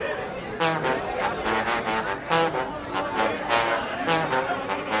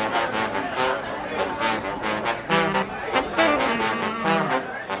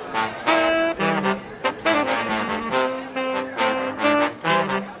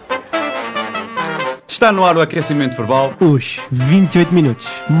Está no ar o aquecimento verbal. Os 28 minutos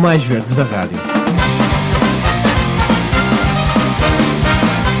mais verdes da rádio.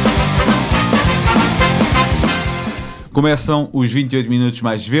 Começam os 28 minutos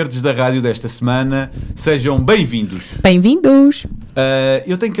mais verdes da rádio desta semana. Sejam bem-vindos. Bem-vindos.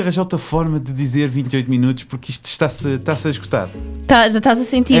 Eu tenho que arranjar outra forma de dizer 28 minutos porque isto está-se a esgotar. Já estás a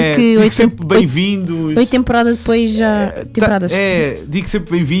sentir que digo sempre bem-vindos. 8 temporadas depois já... temporadas. Digo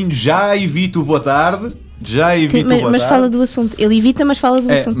sempre bem-vindos. Já evito o boa tarde. Mas fala do assunto. Ele evita, mas fala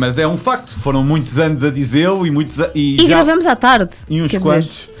do assunto. Mas é um facto. Foram muitos anos a dizê-lo e já... gravamos à tarde.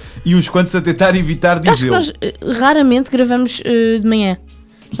 E uns quantos a tentar evitar dizê-lo. Acho que nós raramente gravamos de manhã.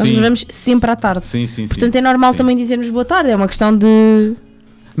 Nós gravamos sempre à tarde. Sim. Portanto é normal também dizermos boa tarde. É uma questão de...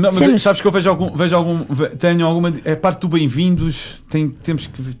 Não, mas sabes que eu tenho alguma... É parte do bem-vindos. Tenho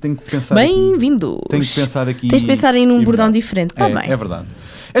que pensar bem-vindos. Tenho que pensar aqui. Tens de pensar em um bordão diferente. Está bem. É verdade.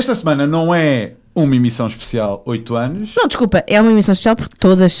 Esta semana não é uma emissão especial 8 anos. Não, desculpa, é uma emissão especial porque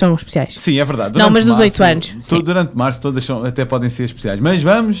todas são especiais. Sim, é verdade. Não, mas dos 8 anos. Durante março todas até podem ser especiais. Mas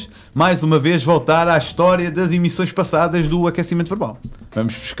vamos, mais uma vez, voltar à história das emissões passadas do aquecimento verbal.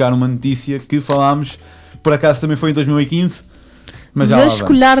 Vamos buscar uma notícia que falámos, por acaso também foi em 2015. Mas já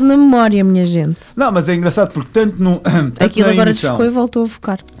vasculhar na memória, minha gente. Não, mas é engraçado porque tanto aquilo na agora emissão, desfocou e voltou a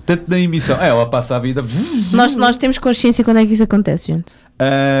focar. Tanto na emissão, ela passa a vida. Nós temos consciência quando é que isso acontece, gente.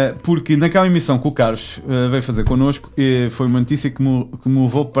 Porque naquela emissão que o Carlos veio fazer connosco, foi uma notícia que me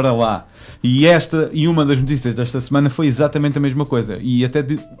levou para lá. E uma das notícias desta semana foi exatamente a mesma coisa. E até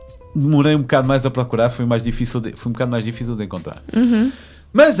demorei um bocado mais a procurar, foi um bocado mais difícil de encontrar. Uhum.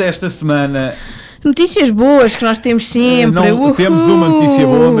 Mas esta semana... Notícias boas que nós temos sempre. Temos uma notícia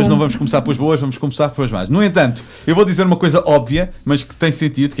boa, mas não vamos começar pelas boas, vamos começar pelas más. No entanto, eu vou dizer uma coisa óbvia, mas que tem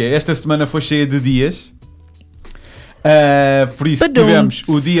sentido, que é esta semana foi cheia de dias. Por isso tivemos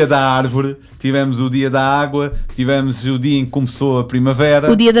o dia da árvore, tivemos o dia da água, tivemos o dia em que começou a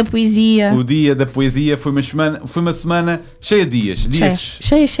primavera, o dia da poesia. O dia da poesia foi uma semana cheia de dias.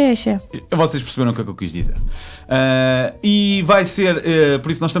 Cheia. Vocês perceberam o que é que eu quis dizer. E vai ser,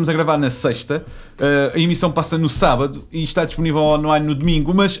 por isso nós estamos a gravar na sexta, a emissão passa no sábado e está disponível online no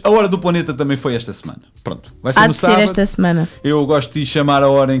domingo, mas a Hora do Planeta também foi esta semana. Pronto, vai ser no sábado. Ser esta semana. Eu gosto de chamar a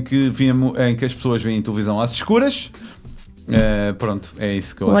hora em que as pessoas veem televisão às escuras. Pronto, é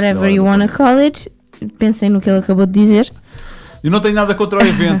isso que eu acho. Whatever you wanna call it. Pensem no que ele acabou de dizer. Eu não tenho nada contra o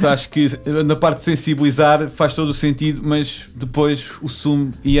evento, acho que na parte de sensibilizar faz todo o sentido, mas depois o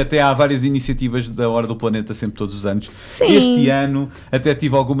sumo, e até há várias iniciativas da Hora do Planeta sempre todos os anos. Sim. Este ano até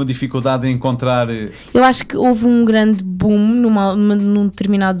tive alguma dificuldade em encontrar... Eu acho que houve um grande boom num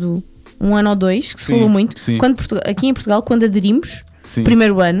determinado um ano ou dois, que se falou muito. Sim. Aqui em Portugal, quando aderimos, sim.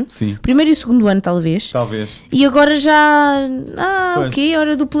 Primeiro ano, sim. Primeiro e segundo ano talvez. E agora já...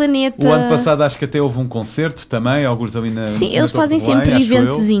 Hora do Planeta. O ano passado acho que até houve um concerto também, alguns ali na... Sim, eles fazem sempre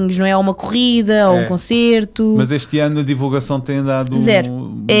eventozinhos, não é? Ou uma corrida, ou um concerto. Mas este ano a divulgação tem dado...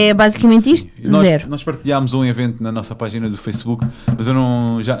 Zero. É basicamente isto, zero. Nós partilhámos um evento na nossa página do Facebook, mas eu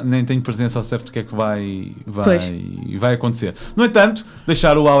nem tenho presença ao certo do que é que vai acontecer. No entanto,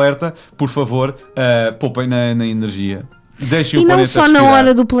 deixar o alerta, por favor, poupem na energia. E não só na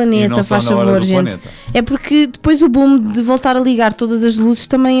Hora do Planeta, faz favor, gente. É porque depois o boom de voltar a ligar todas as luzes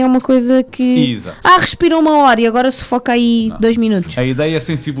também é uma coisa que... Exato. Respira uma hora e agora sufoca aí 2 minutos. A ideia é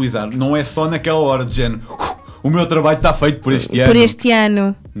sensibilizar, não é só naquela hora de género. O meu trabalho está feito por este ano. Por este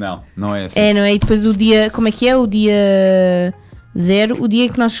ano. Não é assim. Não é? E depois o dia, como é que é? O dia 0, o dia em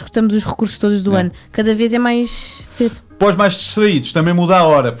que nós escutamos os recursos todos do ano. Cada vez é mais cedo. Para os mais distraídos, também muda a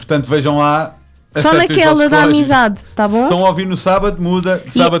hora, portanto vejam lá. Só naquela da amizade, tá bom? Se estão a ouvir no sábado, muda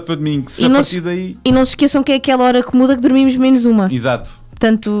de sábado para domingo. Se a partir daí... E não se esqueçam que é aquela hora que muda que dormimos menos uma. Exato.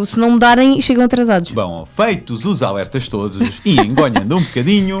 Portanto, se não mudarem, chegam atrasados. Bom, feitos os alertas todos e engonhando um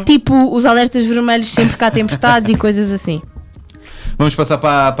bocadinho... Tipo os alertas vermelhos sempre que há tempestades e coisas assim. Vamos passar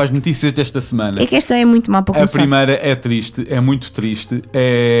para as notícias desta semana. É que esta é muito má para começar. A primeira é triste, é muito triste.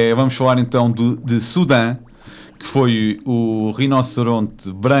 Vamos falar então de Sudão, que foi o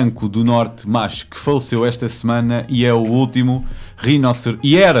rinoceronte branco do norte macho que faleceu esta semana e era o último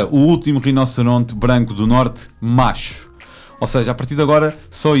rinoceronte branco do norte macho. Ou seja, a partir de agora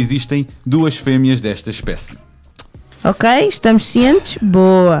só existem 2 fêmeas desta espécie. Ok, estamos cientes?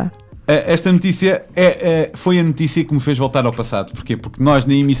 Boa. Esta notícia foi a notícia que me fez voltar ao passado. Porquê? Porque nós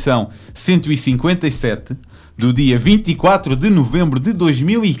na emissão 157 do dia 24 de novembro de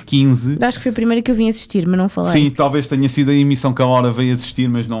 2015. Acho que foi a primeira que eu vim assistir, mas não falei. Sim, talvez tenha sido a emissão que a Laura veio assistir,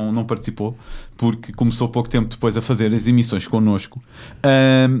 mas não participou, porque começou pouco tempo depois a fazer as emissões connosco.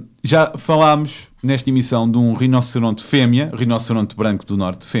 Já falámos nesta emissão de um rinoceronte fêmea, rinoceronte branco do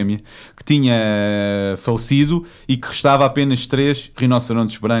norte, fêmea, que tinha falecido e que restava apenas 3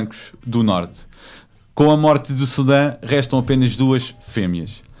 rinocerontes brancos do norte. Com a morte do Sudã, restam apenas 2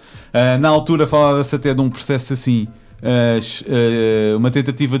 fêmeas. Na altura falava-se até de um processo assim, uma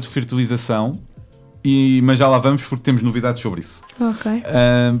tentativa de fertilização, mas já lá vamos porque temos novidades sobre isso. Ok.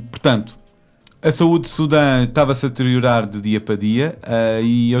 Portanto, a saúde de Sudã estava-se a deteriorar de dia para dia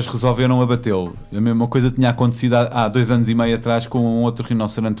e eles resolveram abatê-lo. A mesma coisa tinha acontecido há 2 anos e meio atrás com um outro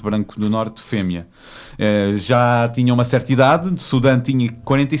rinoceronte branco do norte, fêmea. Já tinha uma certa idade, Sudã tinha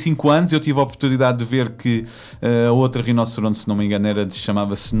 45 anos, eu tive a oportunidade de ver que a outra rinoceronte, se não me engano,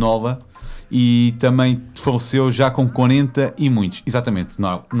 chamava-se Nola, e também faleceu já com 40 e muitos. Exatamente,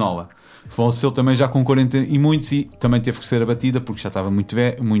 Nola. Faleceu também já com 40 e muitos e também teve que ser abatida porque já estava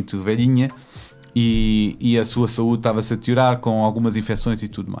muito velhinha. E a sua saúde estava-se a deteriorar com algumas infecções e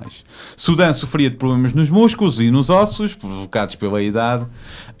tudo mais. Sudã sofria de problemas nos músculos e nos ossos, provocados pela idade,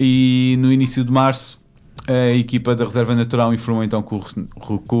 e no início de março a equipa da Reserva Natural informou então que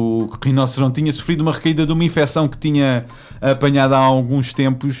o rinoceronte tinha sofrido uma recaída de uma infecção que tinha apanhado há alguns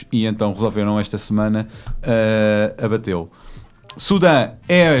tempos e então resolveram esta semana abatê-lo. Sudã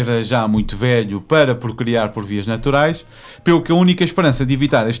era já muito velho para procriar por vias naturais, pelo que a única esperança de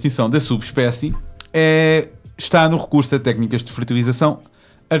evitar a extinção da subespécie está no recurso a técnicas de fertilização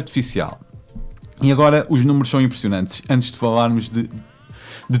artificial. E agora os números são impressionantes, antes de falarmos de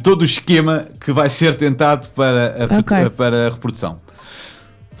todo o esquema que vai ser tentado para a reprodução.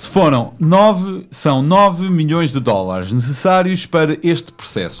 São 9 milhões de dólares necessários para este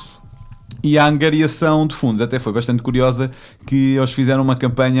processo. E a angariação de fundos até foi bastante curiosa, que eles fizeram uma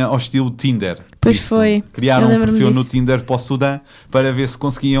campanha ao estilo Tinder. Pois foi. Criaram um perfil no Tinder para o Sudã para ver se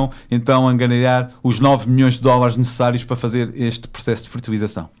conseguiam então angariar os 9 milhões de dólares necessários para fazer este processo de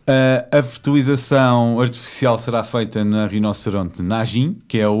fertilização. A fertilização artificial será feita na rinoceronte Najin,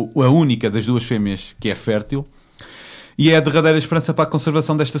 que é a única das 2 fêmeas que é fértil, e é a derradeira esperança para a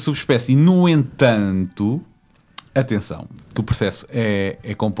conservação desta subespécie. No entanto, atenção, que o processo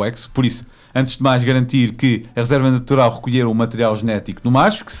é complexo, por isso, antes de mais, garantir que a Reserva Natural recolher o material genético do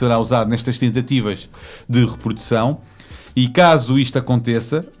macho, que será usado nestas tentativas de reprodução, e caso isto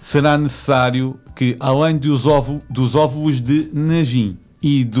aconteça, será necessário que, além dos óvulos de Najin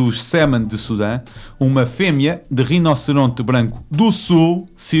e dos sêmen de Sudã, uma fêmea de rinoceronte branco do sul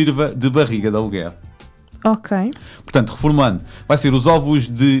sirva de barriga de aluguer. Ok. Portanto, reformulando, vai ser os óvulos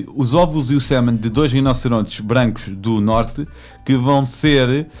e o sêmen de 2 rinocerontes brancos do norte que vão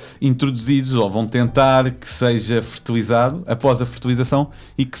ser introduzidos ou vão tentar que seja fertilizado após a fertilização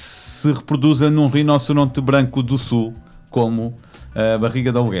e que se reproduza num rinoceronte branco do sul, como a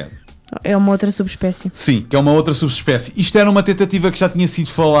barriga de aluguer. É uma outra subespécie. Sim, que é uma outra subespécie. Isto era uma tentativa que já tinha sido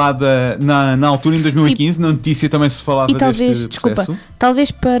falada na altura, em 2015. Na notícia também se falava deste processo.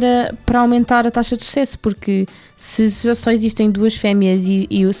 Talvez para aumentar a taxa de sucesso, porque se só existem 2 fêmeas e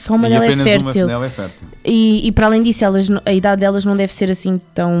só uma delas é fértil, e para além disso a idade delas não deve ser assim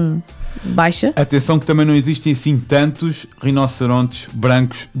tão baixa. Atenção que também não existem assim tantos rinocerontes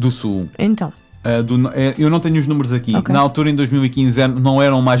brancos do sul. Então... eu não tenho os números aqui. Okay. Na altura, em 2015, não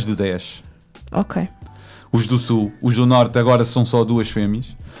eram mais de 10. Ok. Os do sul. Os do norte agora são só 2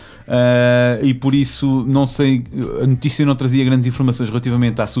 fêmeas. E por isso, não sei, a notícia não trazia grandes informações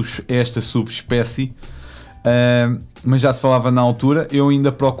relativamente a esta subespécie. Mas já se falava na altura. Eu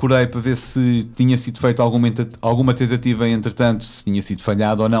ainda procurei para ver se tinha sido feita alguma tentativa, entretanto, se tinha sido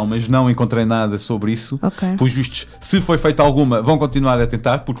falhado ou não, mas não encontrei nada sobre isso. Okay. Pelos vistos, se foi feita alguma, vão continuar a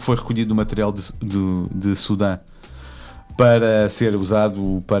tentar, porque foi recolhido o material de Sudã para ser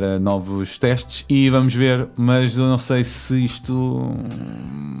usado para novos testes e vamos ver, mas eu não sei se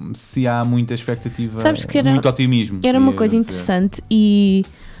há muita expectativa, muito otimismo. Era uma coisa interessante e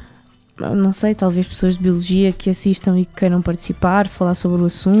não sei, talvez pessoas de biologia que assistam e que queiram participar, falar sobre o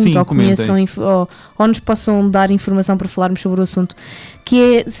assunto. Sim, ou conheçam ou nos possam dar informação para falarmos sobre o assunto,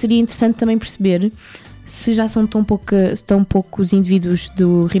 seria interessante também perceber se já são tão poucos indivíduos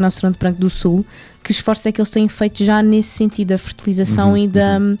do rinoceronte branco do sul, que esforços é que eles têm feito já nesse sentido da fertilização e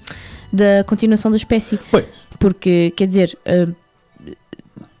da continuação da espécie. Pois. Porque, quer dizer,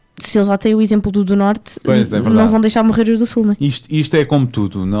 se eles já têm o exemplo do Norte, Pois, é não verdade. vão deixar morrer os do Sul, não é? Isto é como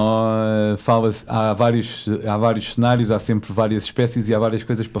tudo, há vários cenários, há sempre várias espécies e há várias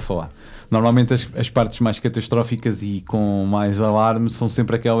coisas para falar. Normalmente as partes mais catastróficas e com mais alarme são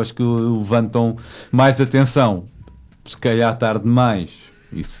sempre aquelas que levantam mais atenção. Se calhar tarde demais.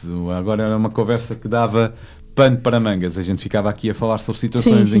 Isso agora era uma conversa que dava pano para mangas. A gente ficava aqui a falar sobre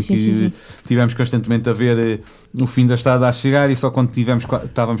situações Sim, em sim, que sim, sim. tivemos constantemente a ver o fim da estrada a chegar e só quando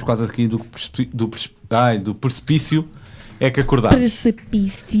estávamos quase aqui do precipício é que acordámos.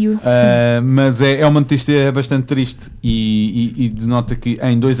 Precipício. Mas é uma notícia bastante triste e denota que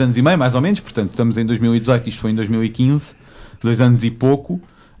em 2 anos e meio, mais ou menos, portanto estamos em 2018, isto foi em 2015, 2 anos e pouco,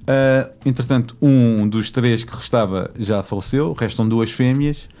 entretanto um dos 3 que restava já faleceu, restam 2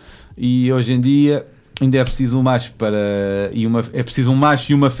 fêmeas e hoje em dia ainda é preciso um macho é preciso um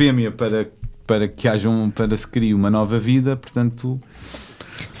macho e uma fêmea para que para se crie uma nova vida, portanto...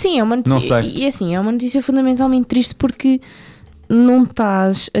 Sim, é uma Não notícia, sei. e assim, é uma notícia fundamentalmente triste porque não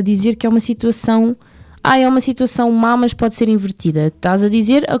estás a dizer que é uma situação é uma situação má, mas pode ser invertida. Estás a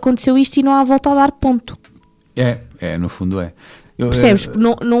dizer, aconteceu isto e não há volta a dar, ponto. no fundo é. Percebes?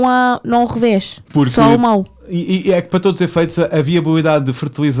 Não há revés, Porque- só o mau. E é que para todos os efeitos a viabilidade de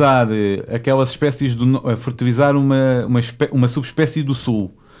fertilizar aquelas espécies fertilizar uma subespécie do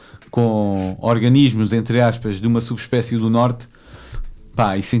sul com organismos, entre aspas, de uma subespécie do norte,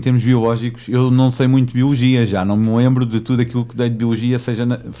 pá, isso em termos biológicos, eu não sei muito de biologia, já não me lembro de tudo aquilo que dei de biologia, seja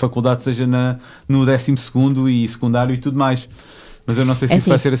na faculdade, seja no 12º e secundário e tudo mais. Mas eu não sei se É isso assim,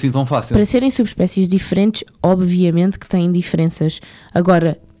 vai ser assim tão fácil. Para serem subespécies diferentes, obviamente que têm diferenças.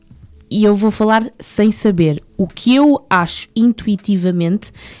 Agora, e eu vou falar sem saber, o que eu acho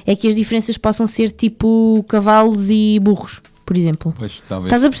intuitivamente é que as diferenças possam ser tipo cavalos e burros, por exemplo. Pois, talvez.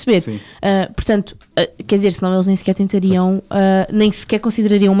 Estás a perceber? Sim. Portanto, quer dizer, senão eles nem sequer tentariam, nem sequer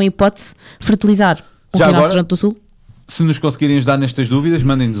considerariam uma hipótese fertilizar um Já agora- rinoceronte do sul. Se nos conseguirem ajudar nestas dúvidas,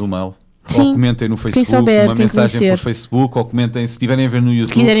 mandem-nos um mail. Sim. Ou comentem no Facebook, souber, uma quem mensagem conhecer. por Facebook, ou comentem se estiverem a ver no Se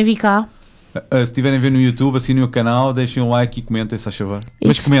YouTube. quiserem vir cá. Se estiverem a ver no YouTube, assinem o canal, deixem um like e comentem, se faz favor.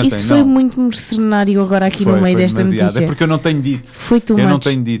 Mas comentem, isso foi não. muito mercenário agora aqui no Foi meio desta demasiado. notícia. É porque eu não tenho dito. Foi too Eu não much.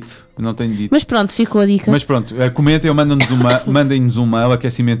 tenho dito. Não tenho dito. Mas pronto, ficou a dica. Mas pronto, comentem ou mandem-nos um mail,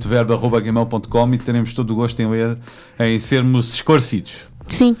 aquecimentoverbo@gmail.com, e teremos todo o gosto em ler, em sermos esclarecidos.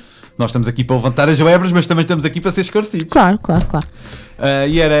 Sim, Nós estamos aqui para levantar as lebres, mas também estamos aqui para ser esclarecidos. claro.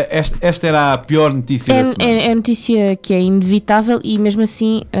 E esta era a pior notícia da semana. É notícia que é inevitável e mesmo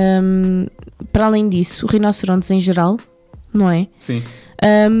assim, para além disso, rinocerontes em geral, não é? Sim.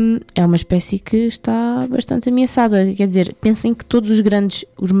 É uma espécie que está bastante ameaçada. Quer dizer, pensem que todos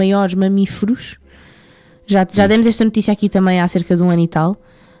os maiores mamíferos, já demos esta notícia aqui também há cerca de 1 ano e tal,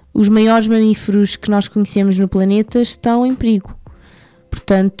 os maiores mamíferos que nós conhecemos no planeta estão em perigo.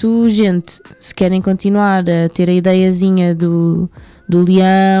 Portanto, gente, se querem continuar a ter a ideiazinha do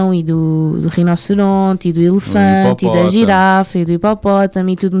leão e do rinoceronte e do elefante e da hipopótamo. girafa e do hipopótamo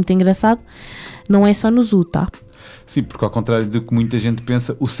e tudo muito engraçado, não é só no zoo, tá? Sim, porque ao contrário do que muita gente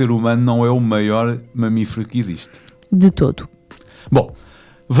pensa, o ser humano não é o maior mamífero que existe. De todo. Bom,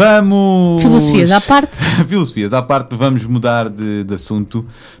 vamos... Filosofias à parte. Filosofias à parte, vamos mudar de assunto.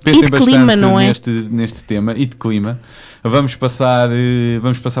 Pensem de bastante clima, não é? neste tema e de clima. Vamos passar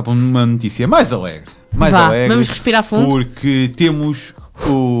por uma notícia mais alegre. Vamos respirar fundo. Porque temos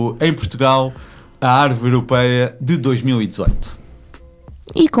em Portugal a Árvore Europeia de 2018.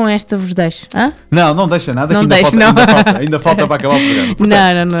 E com esta vos deixo. Hã? Não deixa nada, Não que deixo, ainda falta para acabar o programa.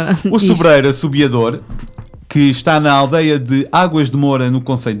 Portanto, Não. o Diz. sobreiro assobiador, que está na aldeia de Águas de Moura, no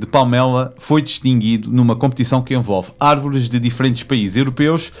concelho de Palmela, foi distinguido numa competição que envolve árvores de diferentes países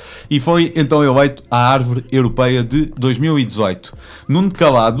europeus e foi então eleito a Árvore Europeia de 2018. Nuno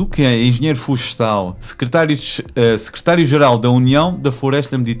Calado, que é engenheiro florestal, secretário-geral da União da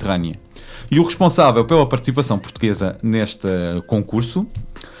Floresta Mediterrânea e o responsável pela participação portuguesa neste concurso,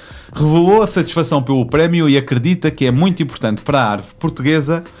 revelou a satisfação pelo prémio e acredita que é muito importante para a árvore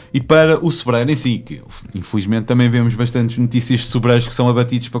portuguesa e para o sobreiro em si, que infelizmente também vemos bastantes notícias de sobreiros que são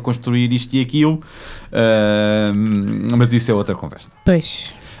abatidos para construir isto e aquilo, mas isso é outra conversa.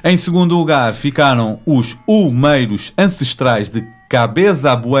 Pois. Em segundo lugar ficaram os ulmeiros ancestrais de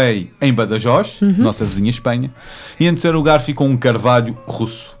Cabeza Buey em Badajoz, nossa vizinha Espanha, e em terceiro lugar ficou um carvalho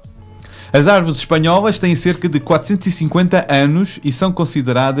russo. As árvores espanholas têm cerca de 450 anos e são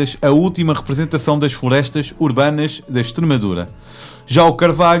consideradas a última representação das florestas urbanas da Extremadura. Já o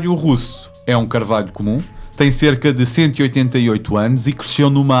carvalho russo é um carvalho comum, tem cerca de 188 anos e cresceu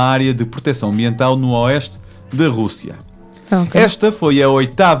numa área de proteção ambiental no oeste da Rússia. Ok. Esta foi a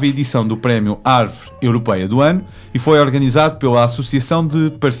 8ª edição do Prémio Árvore Europeia do Ano e foi organizado pela Associação de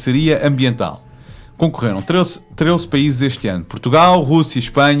Parceria Ambiental. Concorreram 13 países este ano: Portugal, Rússia,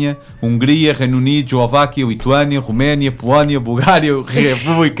 Espanha, Hungria, Reino Unido, Eslováquia, Lituânia, Roménia, Polónia, Bulgária,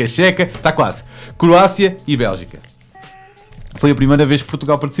 República Checa, está quase, Croácia e Bélgica. Foi a primeira vez que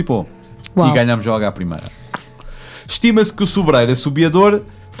Portugal participou. Uau. E ganhámos logo à primeira. Estima-se que o sobreiro assobiador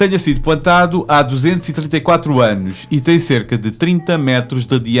tenha sido plantado há 234 anos e tem cerca de 30 metros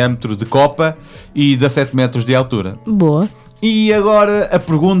de diâmetro de copa e 17 metros de altura. Boa. E agora a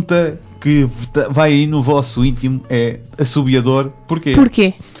pergunta que vai aí no vosso íntimo é: assobiador, porquê?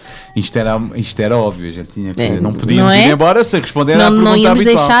 Porquê? Isto era óbvio, a gente tinha que, É, não podíamos não é? ir embora sem responder à Não, pergunta não íamos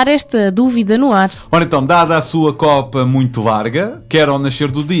habitual. deixar esta dúvida no ar. Ora então, dada a sua copa muito larga, quer ao nascer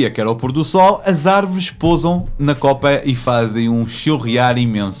do dia, quer ao pôr do sol, as árvores pousam na copa e fazem um chorrear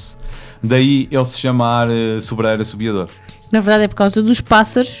imenso. Daí ele se chamar sobreiro assobiador. Na verdade é por causa dos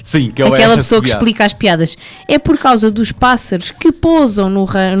pássaros. Sim, que é o Aquela R pessoa que assobiado. explica as piadas. É por causa dos pássaros que pousam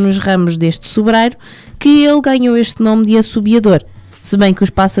nos ramos deste sobreiro que ele ganhou este nome de assobiador. Se bem que os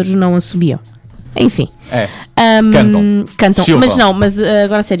pássaros não assobiam. Enfim. É, Cantam. Chilpam. Mas não,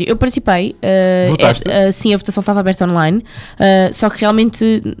 agora a sério, eu participei. Votaste? Sim, a votação estava aberta online. Só que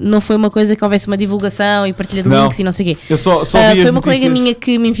realmente não foi uma coisa que houvesse uma divulgação e partilha de Não. links e não sei o quê. eu só vi Foi as uma notícias. colega minha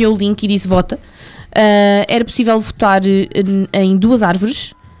que me enviou o link e disse vota. Era possível votar em 2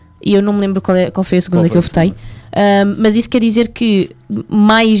 árvores e eu não me lembro qual foi a segunda Qual que eu foi a votei. Mas isso quer dizer que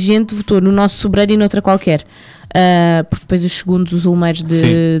mais gente votou no nosso sobreiro e noutra qualquer. Porque depois os segundos, os ulmeiros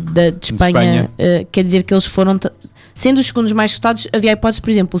de Espanha, quer dizer que eles foram. Sendo os segundos mais votados, havia a hipótese, por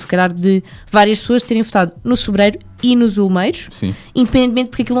exemplo, se calhar de várias pessoas terem votado no sobreiro e nos ulmeiros, Sim. independentemente,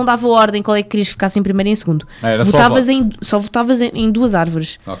 porque aquilo não dava ordem qual é que querias que ficasse em primeiro e em segundo. Era só Só votavas em 2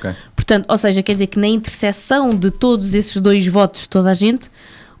 árvores. Ok. Portanto, ou seja, quer dizer que na interseção de todos esses 2 votos, toda a gente,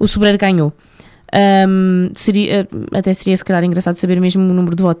 o sobreiro ganhou. Até seria se calhar engraçado saber mesmo o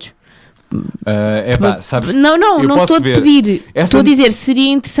número de votos. Sabes? Não eu estou posso a ver. pedir. Essa- Estou a dizer,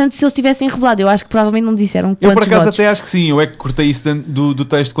 seria interessante se eles tivessem revelado. Eu acho que provavelmente não disseram Eu quantos por acaso votos. até acho que sim, eu é que cortei isso do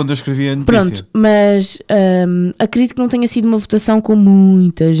texto quando eu escrevi a notícia. Pronto, mas acredito que não tenha sido uma votação com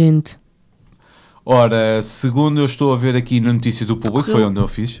muita gente. Ora, segundo eu estou a ver aqui na notícia do público, foi onde eu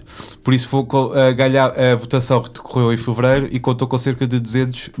fiz, por isso foi a votação que decorreu em fevereiro e contou com cerca de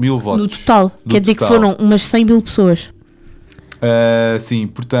 200 mil votos. No total. No Quer dizer que total. foram umas 100 mil pessoas. Sim,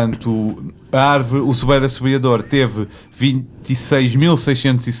 portanto, a árvore, o sobreiro assobiador teve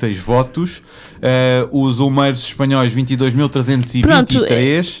 26.606 votos, os ulmeiros espanhóis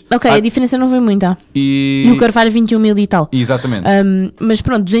 22.323. Ok, a diferença não foi muita. E E o Carvalho 21 mil e tal. Exatamente. Mas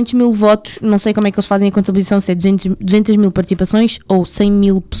pronto, 200 mil votos, não sei como é que eles fazem a contabilização, se é 200 mil participações ou 100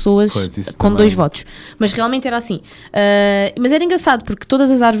 mil pessoas Pois, isso com também. 2 votos. Mas realmente era assim. Mas era engraçado porque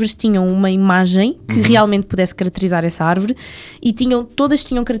todas as árvores tinham uma imagem que Uhum. realmente pudesse caracterizar essa árvore e todas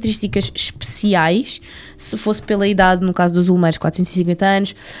tinham características especiais, se fosse pela idade, no caso dos ulmeiros, 450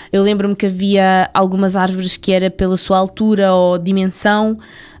 anos. Eu lembro-me que havia algumas árvores que era pela sua altura ou dimensão.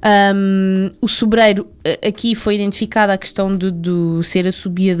 O sobreiro, aqui foi identificada a questão do ser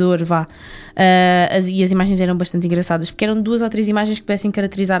assobiador, vá. E as imagens eram bastante engraçadas, porque eram 2 ou 3 imagens que pudessem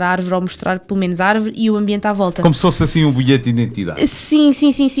caracterizar a árvore ou mostrar pelo menos a árvore e o ambiente à volta. Como se fosse assim um bilhete de identidade. Sim.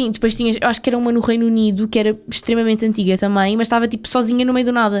 Depois tinhas, eu acho que era uma no Reino Unido, que era extremamente antiga também, mas estava tipo sozinha no meio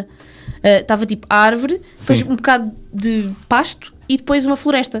do nada. Estava tipo a árvore, depois Sim. um bocado de pasto e depois uma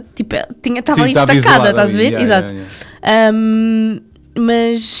floresta. Tipo, estava Sim, ali estava destacada, isolada estás a ver? ali, Exato. yeah.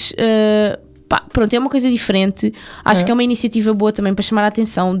 Mas pá, pronto, é uma coisa diferente. Acho que é uma iniciativa boa também para chamar a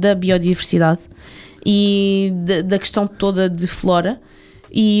atenção da biodiversidade e da questão toda de flora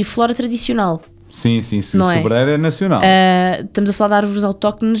e flora tradicional. Sim, o Não é? sobreiro é nacional. Estamos a falar de árvores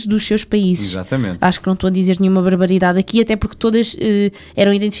autóctones dos seus países. Exatamente. Acho que não estou a dizer nenhuma barbaridade aqui, até porque todas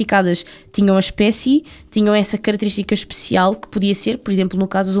eram identificadas, tinham a espécie, tinham essa característica especial que podia ser, por exemplo, no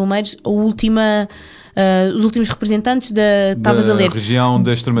caso dos ulmeiros, os últimos representantes estavas a ler, região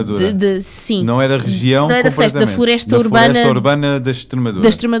da Extremadura. sim, Não era região Não era completamente. da floresta da urbana- floresta urbana da Extremadura. da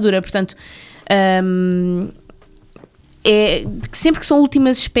Extremadura, portanto, sempre que são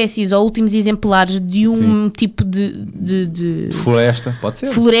últimas espécies ou últimos exemplares de um tipo de Floresta, pode ser.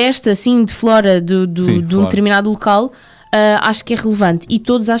 floresta, assim, de flora de um flora. determinado local, acho que é relevante. E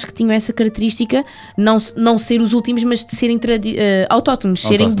todos acho que tinham essa característica, não ser os últimos, mas de serem autóctones,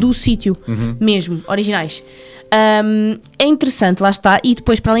 serem do sítio mesmo, originais. É interessante, lá está. E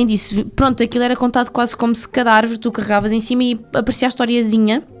depois, para além disso, pronto, aquilo era contado quase como se cada árvore tu carregavas em cima e aparecia a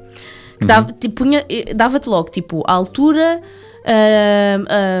historiazinha que dava-te logo, tipo, a altura,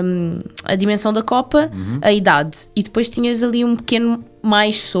 a dimensão da Copa, a idade, e depois tinhas ali um pequeno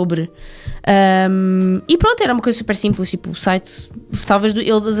mais sobre. E pronto, era uma coisa super simples, tipo, o site,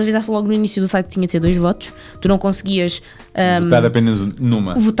 eles avisavam logo no início do site que tinha de ser 2 votos, tu não conseguias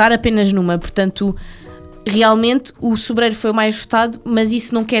votar apenas numa, portanto, realmente o Sobreiro foi o mais votado, mas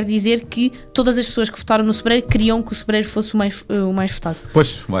isso não quer dizer que todas as pessoas que votaram no Sobreiro queriam que o Sobreiro fosse o mais votado.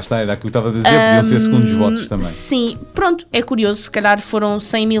 Pois, lá está, era aquilo que eu estava a dizer, podiam ser segundos votos também. Sim, pronto, é curioso, se calhar foram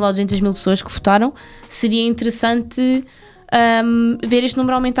 100 mil ou 200 mil pessoas que votaram, seria interessante ver este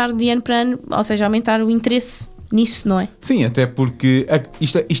número aumentar de ano para ano, ou seja, aumentar o interesse nisso, não é? Sim, até porque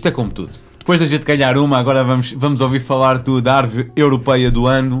isto é como tudo. Depois da gente ganhar uma, agora vamos ouvir falar da árvore europeia do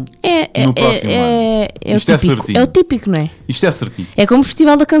ano no próximo ano. Isto é certinho. É o típico, não é? Isto é certinho. É como o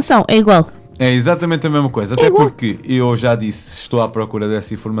Festival da Canção, é igual. É exatamente a mesma coisa, até porque eu já disse, estou à procura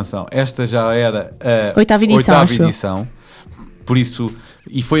dessa informação. Esta já era a oitava edição. Por isso,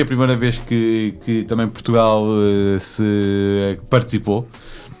 e foi a primeira vez que também Portugal se participou.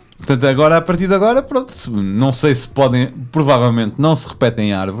 Portanto, agora, a partir de agora, pronto, não sei se podem, provavelmente não se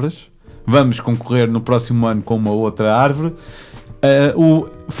repetem árvores. Vamos concorrer no próximo ano com uma outra árvore.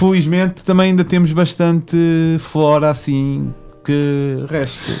 Felizmente também ainda temos bastante flora assim que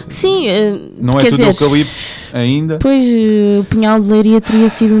resta. Sim, não é tudo eucaliptos ainda. Pois, o Pinhal de Leiria teria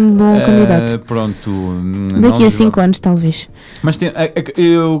sido um bom candidato. Pronto. Daqui a 5 anos, talvez. Mas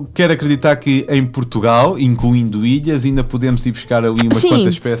eu quero acreditar que em Portugal, incluindo ilhas, ainda podemos ir buscar ali umas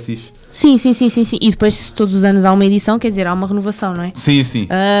quantas espécies. Sim. E depois, se todos os anos há uma edição, quer dizer, há uma renovação, não é? Sim.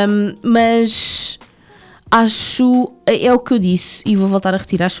 Mas acho, é o que eu disse, e vou voltar a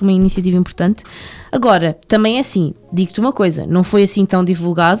repetir, acho uma iniciativa importante. Agora, também é assim, digo-te uma coisa, não foi assim tão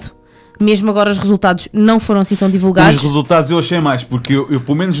divulgado, mesmo agora os resultados não foram assim tão divulgados. Os resultados eu achei mais, porque eu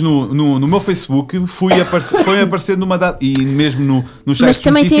pelo menos no meu Facebook foi aparecendo numa data, e mesmo no site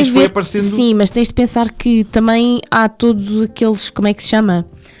de notícias foi aparecendo. Sim, mas tens de pensar que também há todos aqueles, como é que se chama?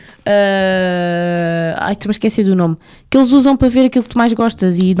 Estou-me a esquecer do nome, que eles usam para ver aquilo que tu mais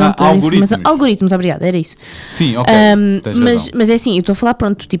gostas e dão-te informação. Algoritmos, obrigado, era isso. Sim, ok. Mas é assim, eu estou a falar,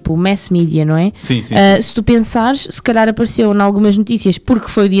 pronto, tipo mass media, não é? Sim. Se tu pensares, se calhar apareceu em algumas notícias porque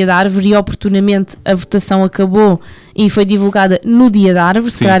foi o dia da árvore e oportunamente a votação acabou e foi divulgada no dia da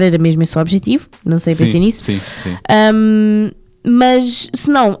árvore, se calhar era mesmo esse o objetivo, não sei, pensei nisso. Sim. Mas se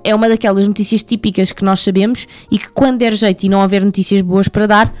não, é uma daquelas notícias típicas que nós sabemos e que quando der jeito e não houver notícias boas para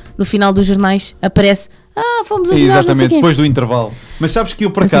dar, no final dos jornais aparece fomos a melhor, exatamente, depois do intervalo. Mas sabes que eu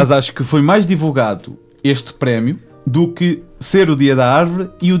por acaso acho que foi mais divulgado este prémio do que ser o dia da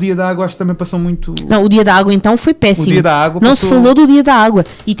árvore, e o dia da água acho que também passou muito... Não, o dia da água então foi péssimo. O dia da água não se falou do dia da água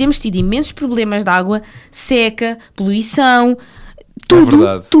e temos tido imensos problemas de água, seca, poluição,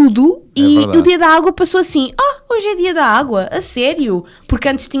 tudo, e o dia da água passou assim, hoje é dia da água, a sério, porque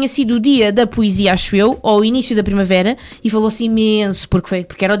antes tinha sido o dia da poesia, acho eu, ou o início da primavera, e falou-se imenso, porque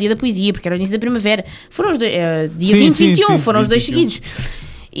era o dia da poesia, porque era o início da primavera, foram os dois, dia 20 e 21, foram os dois seguidos,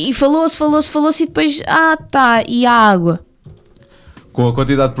 e falou-se, e depois, e a água? Com a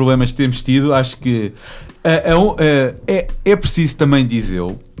quantidade de problemas que temos tido, acho que é preciso também dizer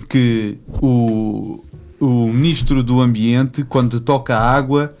que o Ministro do Ambiente, quando toca a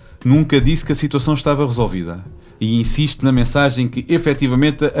água, nunca disse que a situação estava resolvida. E insiste na mensagem que,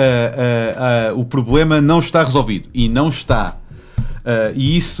 efetivamente, o problema não está resolvido. E não está.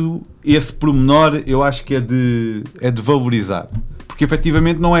 E esse pormenor, eu acho que é de valorizar. Porque,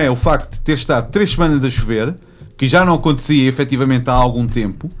 efetivamente, não é o facto de ter estado 3 semanas a chover, que já não acontecia, efetivamente, há algum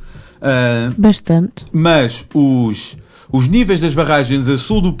tempo. Bastante. Mas os níveis das barragens a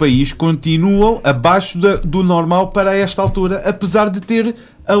sul do país continuam abaixo do normal para esta altura, apesar de ter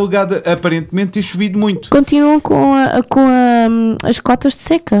aparentemente ter chovido muito. Continuam com as cotas de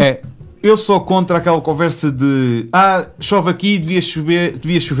seca. Eu sou contra aquela conversa de chove aqui, devia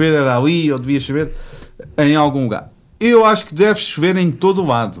chover era ali, ou devia chover em algum lugar. Eu acho que deve chover em todo o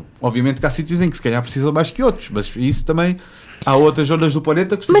lado. Obviamente que há sítios em que se calhar precisam mais que outros, mas isso também há outras zonas do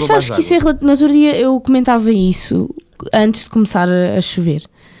planeta que precisam mais de água. Mas sabes que isso no outro dia eu comentava isso antes de começar a chover,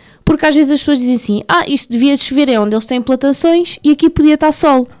 porque às vezes as pessoas dizem assim, isto devia de chover onde eles têm plantações e aqui podia estar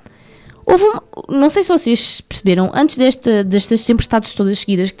sol. Não sei se vocês perceberam, antes destas tempestades todas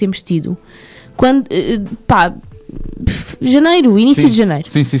seguidas que temos tido, quando início de janeiro,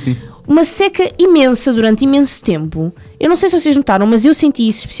 sim. Uma seca imensa durante imenso tempo. Eu não sei se vocês notaram, mas eu senti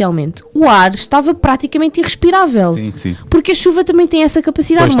isso especialmente. O ar estava praticamente irrespirável. Sim. Porque a chuva também tem essa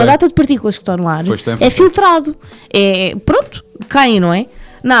capacidade. Uma data de partículas que estão no ar é filtrado. Caem, não é?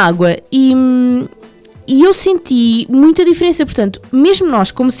 Na água. E eu senti muita diferença. Portanto, mesmo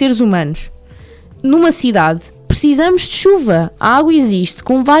nós, como seres humanos, numa cidade, precisamos de chuva. A água existe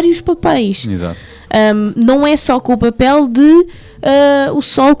com vários papéis. Exato. Não é só com o papel de o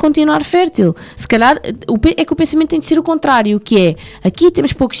solo continuar fértil. Se calhar é que o pensamento tem de ser o contrário, que é, aqui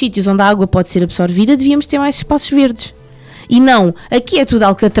temos poucos sítios onde a água pode ser absorvida, devíamos ter mais espaços verdes. E não, aqui é tudo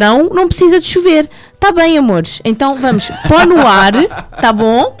alcatrão, não precisa de chover. Tá bem, amores, então vamos pôr no ar, tá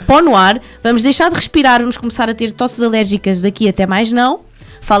bom? Pôr no ar, vamos deixar de respirar, vamos começar a ter tosses alérgicas daqui até mais não.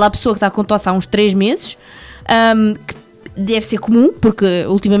 Fala a pessoa que está com tosse há uns 3 meses, que deve ser comum, porque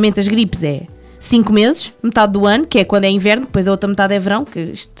ultimamente as gripes é 5 meses, metade do ano, que é quando é inverno, depois a outra metade é verão, que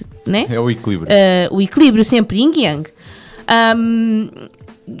isto, né? É o equilíbrio. O equilíbrio sempre, yin e yang.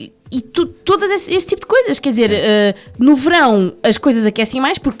 Todas esse tipo de coisas, quer dizer, no verão as coisas aquecem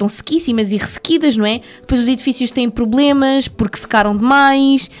mais porque estão sequíssimas e ressequidas, não é? Depois os edifícios têm problemas porque secaram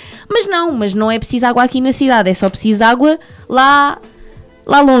demais, mas não é preciso água aqui na cidade, é só preciso água lá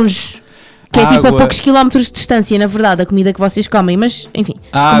longe, que é tipo a poucos quilómetros de distância, na verdade, a comida que vocês comem, mas enfim,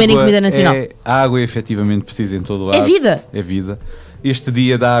 se comerem comida nacional. A água é efetivamente precisa em todo o lado. É vida. É vida. Este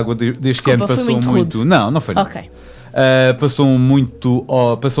dia da água deste ano passou muito. Não foi. Ok. Passou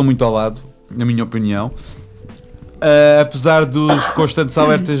muito ao lado, na minha opinião, apesar dos constantes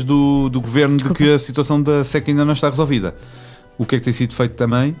alertas do governo de que a situação da seca ainda não está resolvida. O que é que tem sido feito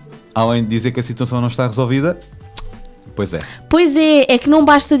também, além de dizer que a situação não está resolvida? Pois é que não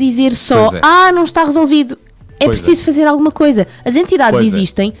basta dizer só, não está resolvido. É preciso fazer alguma coisa. As entidades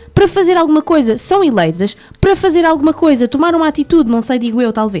existem para fazer alguma coisa, são eleitas para fazer alguma coisa, tomar uma atitude, não sei, digo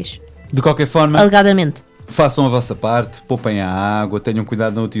eu, talvez. De qualquer forma, alegadamente, façam a vossa parte, poupem a água, tenham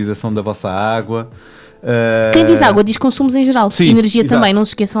cuidado na utilização da vossa água. Quem diz água diz consumos em geral. Sim, energia exato. Também, não se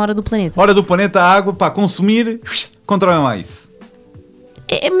esqueçam a hora do planeta. Hora do planeta, a água, consumir, controlem lá isso.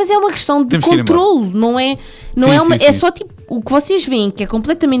 Mas é uma questão de controle, não é? É só tipo, o que vocês veem que é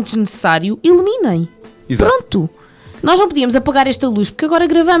completamente desnecessário, eliminem. Exato. Pronto. Nós não podíamos apagar esta luz porque agora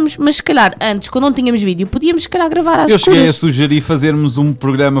gravamos, mas se calhar antes, quando não tínhamos vídeo, podíamos se calhar gravar às escuras. Eu cheguei a sugerir fazermos um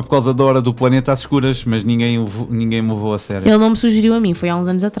programa por causa da hora do planeta às escuras, mas ninguém me levou a sério. Ele não me sugeriu a mim, foi há uns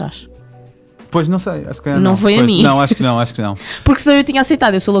anos atrás. Pois não sei, acho que não foi a mim. Não, acho que não. Porque senão eu tinha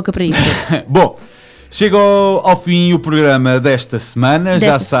aceitado, eu sou louca para isso. Bom, chegou ao fim o programa desta semana.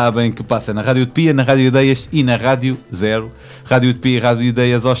 Já sabem que passa na Rádio Utopia, na Rádio Ideias e na Rádio Zero. Rádio Utopia e Rádio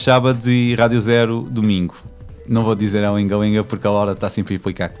Ideias aos sábados e Rádio Zero domingo. Não vou dizer a Linga porque a Laura está sempre a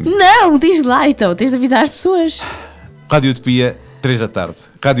implicar comigo. Não, diz lá então, tens de avisar as pessoas. Rádio Utopia, 3 da tarde.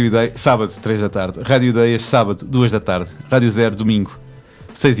 Rádio Ideias, sábado, 3 da tarde. Rádio Ideias, sábado, 2 da tarde. Rádio Zero, domingo,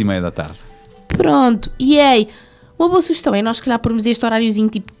 6:30 da tarde. Pronto, e aí, uma boa sugestão é nós, se calhar, pormos este horáriozinho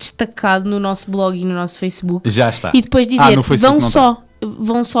tipo destacado no nosso blog e no nosso Facebook. Já está. E depois dizer,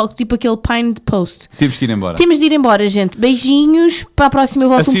 vão só, tipo aquele pinned post. Temos que ir embora. Temos de ir embora, gente. Beijinhos. Para a próxima eu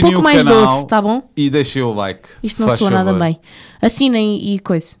volto Assinem um pouco mais doce, tá bom? E deixem o like. Isto não soa nada bem. Assinem e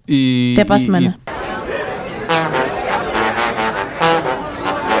coisa. Até para a semana.